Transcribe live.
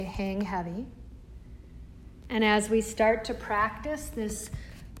Hang heavy. And as we start to practice this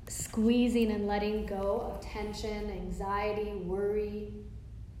squeezing and letting go of tension, anxiety, worry,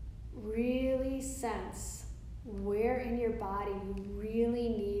 really sense where in your body you really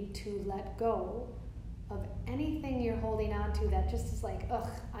need to let go of anything you're holding on to that just is like, ugh,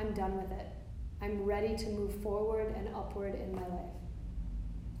 I'm done with it. I'm ready to move forward and upward in my life.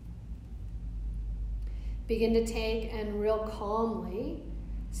 Begin to take and real calmly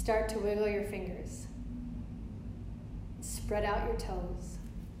start to wiggle your fingers. Spread out your toes.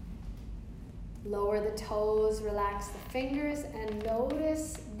 Lower the toes, relax the fingers, and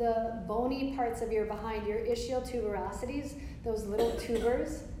notice the bony parts of your behind, your ischial tuberosities, those little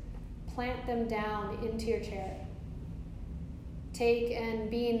tubers. Plant them down into your chair. Take and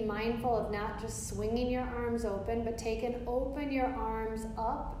being mindful of not just swinging your arms open, but take and open your arms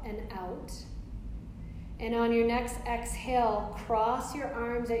up and out. And on your next exhale, cross your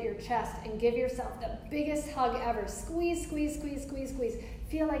arms at your chest and give yourself the biggest hug ever. Squeeze, squeeze, squeeze, squeeze, squeeze.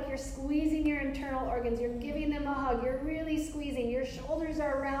 Feel like you're squeezing your internal organs. You're giving them a hug. You're really squeezing. Your shoulders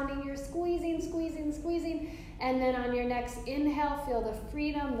are rounding. You're squeezing, squeezing, squeezing. And then on your next inhale, feel the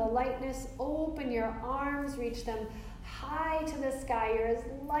freedom, the lightness. Open your arms, reach them high to the sky. You're as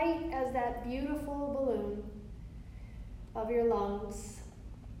light as that beautiful balloon of your lungs.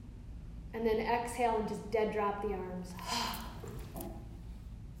 And then exhale and just dead drop the arms.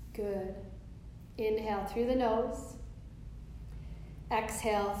 Good. Inhale through the nose.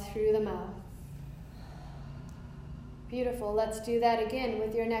 Exhale through the mouth. Beautiful. Let's do that again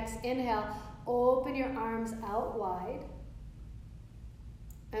with your next inhale. Open your arms out wide.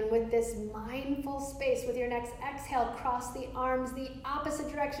 And with this mindful space, with your next exhale, cross the arms the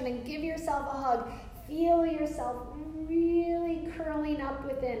opposite direction and give yourself a hug. Feel yourself really curling up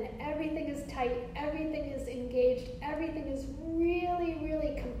within. Everything is tight. Everything is engaged. Everything is really,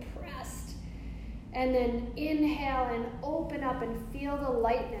 really compressed. And then inhale and open up and feel the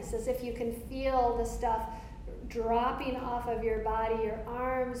lightness as if you can feel the stuff dropping off of your body. Your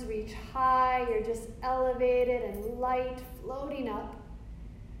arms reach high. You're just elevated and light, floating up.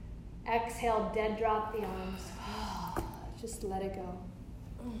 Exhale, dead drop the arms. Just let it go.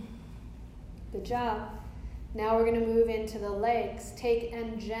 Good job. Now we're going to move into the legs. Take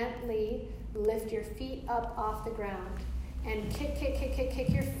and gently lift your feet up off the ground. And kick, kick, kick, kick, kick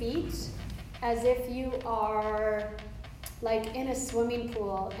your feet as if you are like in a swimming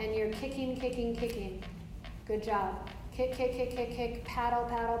pool and you're kicking, kicking, kicking. Good job. Kick, kick, kick, kick, kick. Paddle,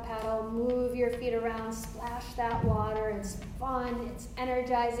 paddle, paddle. Move your feet around. Splash that water. It's fun. It's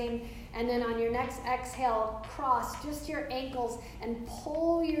energizing. And then on your next exhale, cross just your ankles and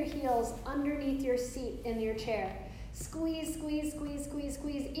pull your heels underneath your seat in your chair. Squeeze, squeeze, squeeze, squeeze,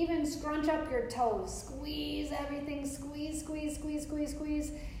 squeeze. Even scrunch up your toes. Squeeze everything. Squeeze, squeeze, squeeze, squeeze,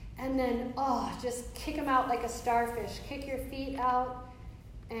 squeeze. And then, just kick them out like a starfish. Kick your feet out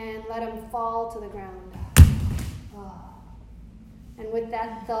and let them fall to the ground. And with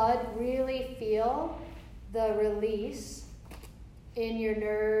that thud, really feel the release in your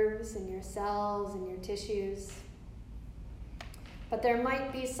nerves and your cells and your tissues. But there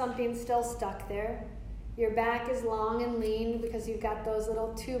might be something still stuck there. Your back is long and lean because you've got those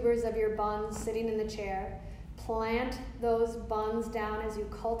little tubers of your buns sitting in the chair. Plant those buns down as you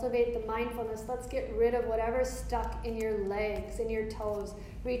cultivate the mindfulness. Let's get rid of whatever's stuck in your legs, in your toes.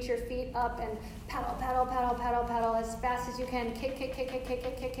 Reach your feet up and paddle, paddle, paddle, paddle, paddle as fast as you can. Kick, kick, kick, kick, kick,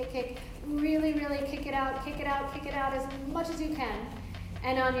 kick, kick, kick, kick. Really, really kick it out, kick it out, kick it out as much as you can.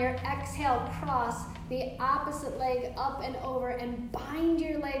 And on your exhale, cross the opposite leg up and over and bind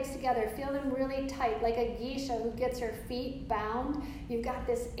your legs together. Feel them really tight, like a geisha who gets her feet bound. You've got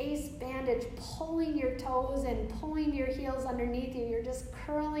this ace bandage pulling your toes and pulling your heels underneath you. You're just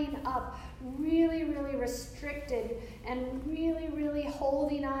curling up, really, really restricted and really, really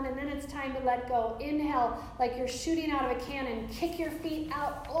holding on. And then it's time to let go. Inhale, like you're shooting out of a cannon. Kick your feet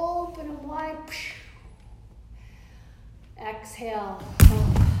out, open them wide. Exhale,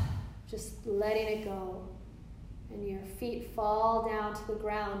 just letting it go. And your feet fall down to the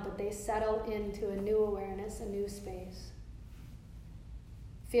ground, but they settle into a new awareness, a new space.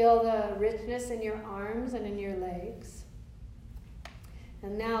 Feel the richness in your arms and in your legs.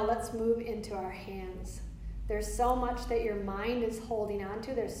 And now let's move into our hands. There's so much that your mind is holding on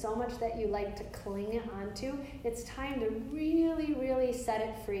to. There's so much that you like to cling onto. It's time to really, really set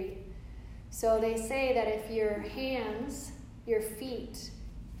it free. So they say that if your hands, your feet,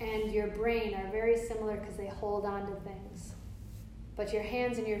 and your brain are very similar because they hold on to things. But your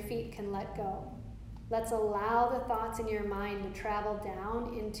hands and your feet can let go. Let's allow the thoughts in your mind to travel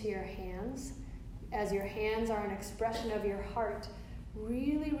down into your hands. As your hands are an expression of your heart,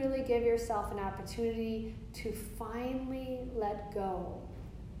 really, really give yourself an opportunity to finally let go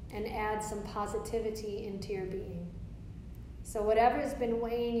and add some positivity into your being. So whatever's been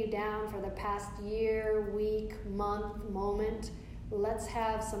weighing you down for the past year, week, month, moment, let's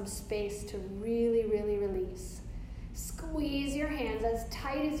have some space to really, really release. Squeeze your hands as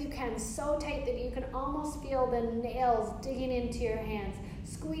tight as you can, so tight that you can almost feel the nails digging into your hands.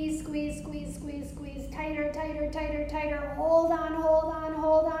 Squeeze, squeeze, squeeze, squeeze, squeeze, tighter, tighter, tighter, tighter. Hold on, hold on,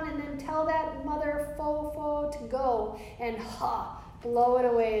 hold on, and then tell that mother fofo to go, and blow it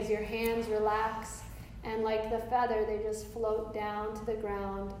away as your hands relax, and like the feather, they just float down to the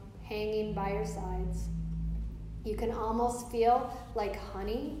ground, hanging by your sides. You can almost feel like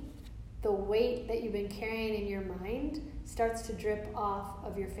honey. The weight that you've been carrying in your mind starts to drip off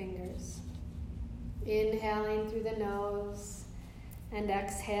of your fingers. Inhaling through the nose and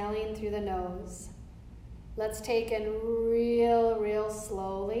exhaling through the nose. Let's take it real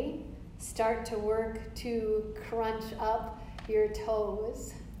slowly. Start to work to crunch up your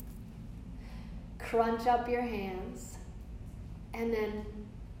toes. Crunch up your hands. And then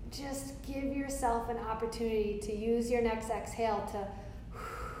just give yourself an opportunity to use your next exhale to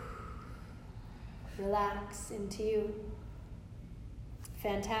relax into you.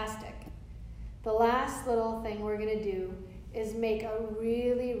 Fantastic. The last little thing we're going to do is make a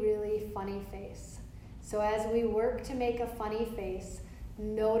really, really funny face. So as we work to make a funny face,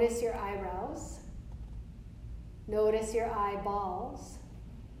 notice your eyebrows. Notice your eyeballs.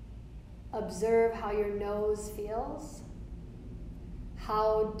 Observe how your nose feels.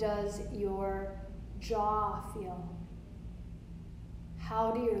 How does your jaw feel?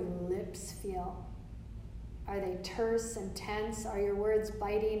 How do your lips feel? Are they terse and tense? Are your words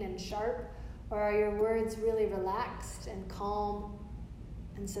biting and sharp? Or are your words really relaxed and calm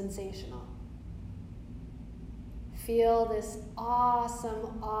and sensational? Feel this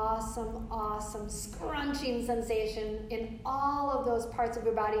awesome, awesome, awesome scrunching sensation in all of those parts of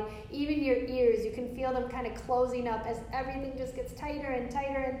your body. Even your ears, you can feel them kind of closing up as everything just gets tighter and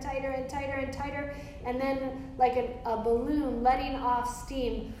tighter and tighter and tighter and tighter. And then like a balloon letting off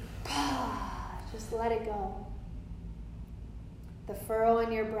steam, just let it go. The furrow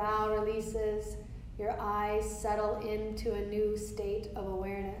in your brow releases. Your eyes settle into a new state of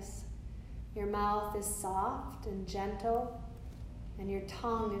awareness. Your mouth is soft and gentle, and your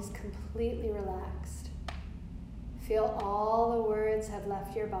tongue is completely relaxed. Feel all the words have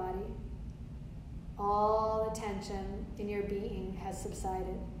left your body. All the tension in your being has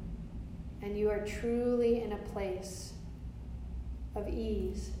subsided, and you are truly in a place of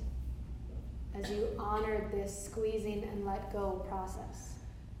ease as you honor this squeezing and let go process.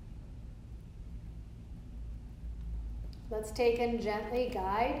 Let's take and gently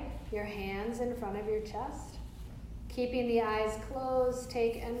guide your hands in front of your chest. Keeping the eyes closed,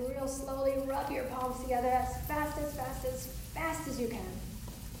 take and real slowly rub your palms together as fast as you can.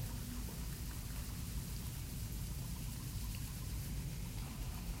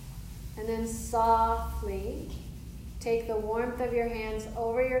 And then softly take the warmth of your hands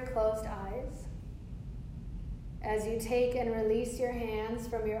over your closed eyes. As you take and release your hands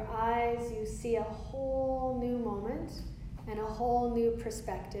from your eyes, you see a whole new moment and a whole new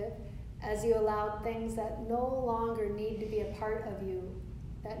perspective as you allow things that no longer need to be a part of you,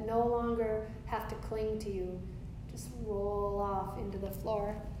 that no longer have to cling to you, just roll off into the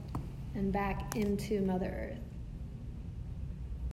floor and back into Mother Earth.